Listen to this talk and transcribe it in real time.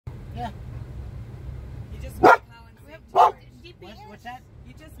America? You just met Colin St. George. What's that?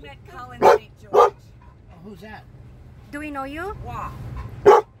 You just met Colin St. George. Oh, who's that? Do we know you? Wow.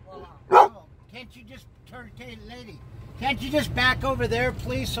 Oh, can't you just turn, lady? Can't you just back over there,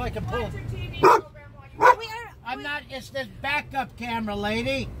 please, so I can pull? Watch your TV program while you I'm not. It's this backup camera,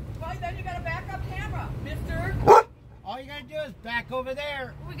 lady. Well, then you got a backup camera, mister. All you gotta do is back over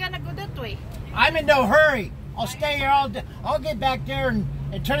there. We're gonna go that way. I'm in no hurry. I'll stay here all day. I'll get back there and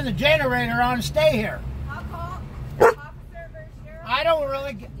turn the generator on and stay here. I'll call officer or sheriff. I don't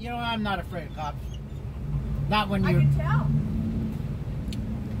really, I'm not afraid of cops. Not when I you. can tell.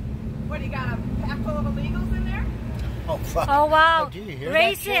 What, you got a pack full of illegals in there? Oh, fuck. Oh wow. Oh, do you hear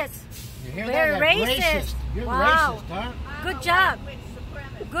Racist. that shit? You hear We're that? racist. You're Wow. racist, huh? Good job.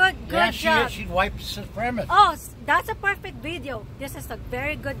 Good Yeah, she job. is. She's white supremacist. Oh, that's a perfect video. This is a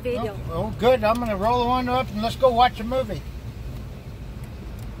very good video. Oh, good. I'm gonna roll one up and let's go watch a movie.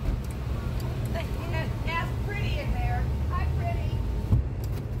 Ask Pretty in there. Hi, Pretty.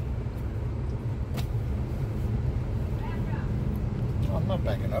 Oh, I'm not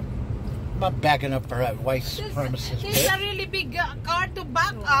backing up. I'm not backing up for that white supremacist She's a bitch. really big car to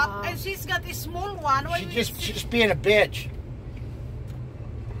back up, and she's got a small one. She's just being a bitch.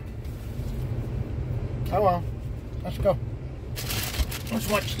 Oh well, let's go. Let's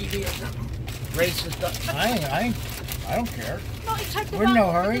watch TV or something. Racist stuff. I don't care. No, it's hard to We're in back no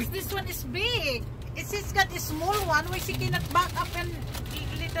up hurry. because this one is big. She's got a small one where she cannot back up and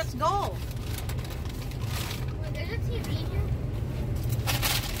let us go. Wait, there's a TV here?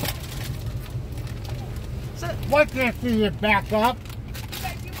 So Why can't you back up?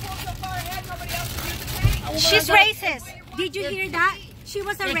 You pulled so far ahead, nobody else can use the tank. She's racist. Did you hear that? She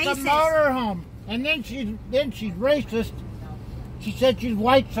was a It's a racist. motorhome, and then she's racist. She said she's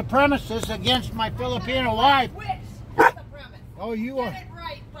white supremacist against my Filipino wife. Witch. That's the premise. Oh, you Get are. it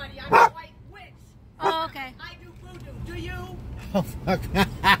right, buddy. I'm a white witch. Oh, okay. I do voodoo. Do you? Oh, fuck.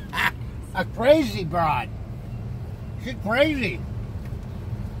 A crazy broad. She's crazy.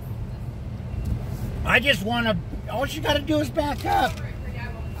 I just want to. All she got to do is back up.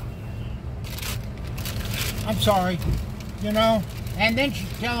 I'm sorry. And then she's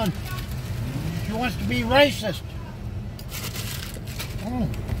telling. She wants to be racist. Oh,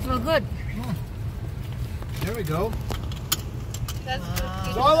 Well, good. there we go. that's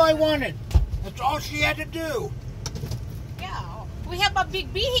That's all I wanted. That's all she had to do. yeah. We have a big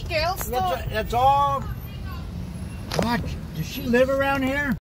vehicle, so That's all. What? Does she live around here?